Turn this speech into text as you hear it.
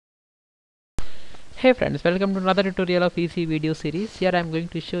Hey friends, welcome to another tutorial of easy video series. Here I am going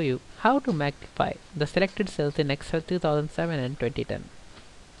to show you how to magnify the selected cells in Excel 2007 and 2010.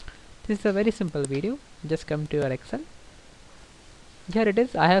 This is a very simple video. Just come to your Excel. Here it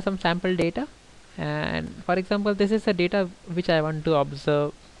is. I have some sample data, and for example this is the data which I want to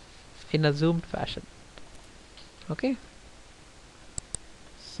observe in a zoomed fashion. Okay,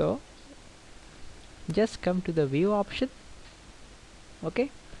 so just come to the view option. Okay,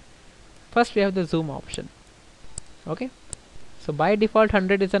 first we have the zoom option. Okay, so by default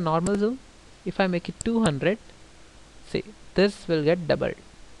 100 is a normal zoom. If I make it 200, see, this will get doubled.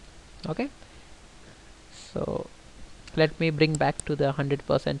 Okay, so let me bring back to the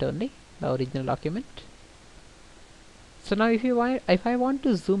 100% only, the original document. So now if I want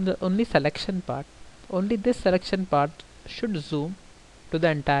to zoom the only selection part, only this selection part should zoom to the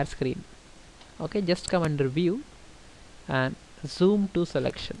entire screen. Okay, just come under view and zoom to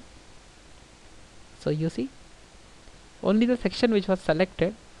selection. So you see, only the section which was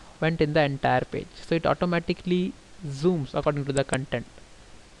selected went in the entire page, so it automatically zooms according to the content.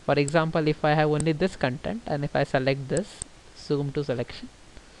 For example, if I have only this content and if I select this, zoom to selection,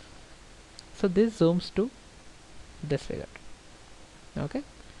 so this zooms to this figure. Okay,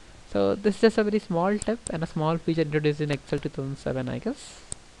 so this is just a very small tip and a small feature introduced in Excel 2007, I guess.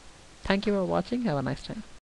 Thank you for watching. Have a nice time.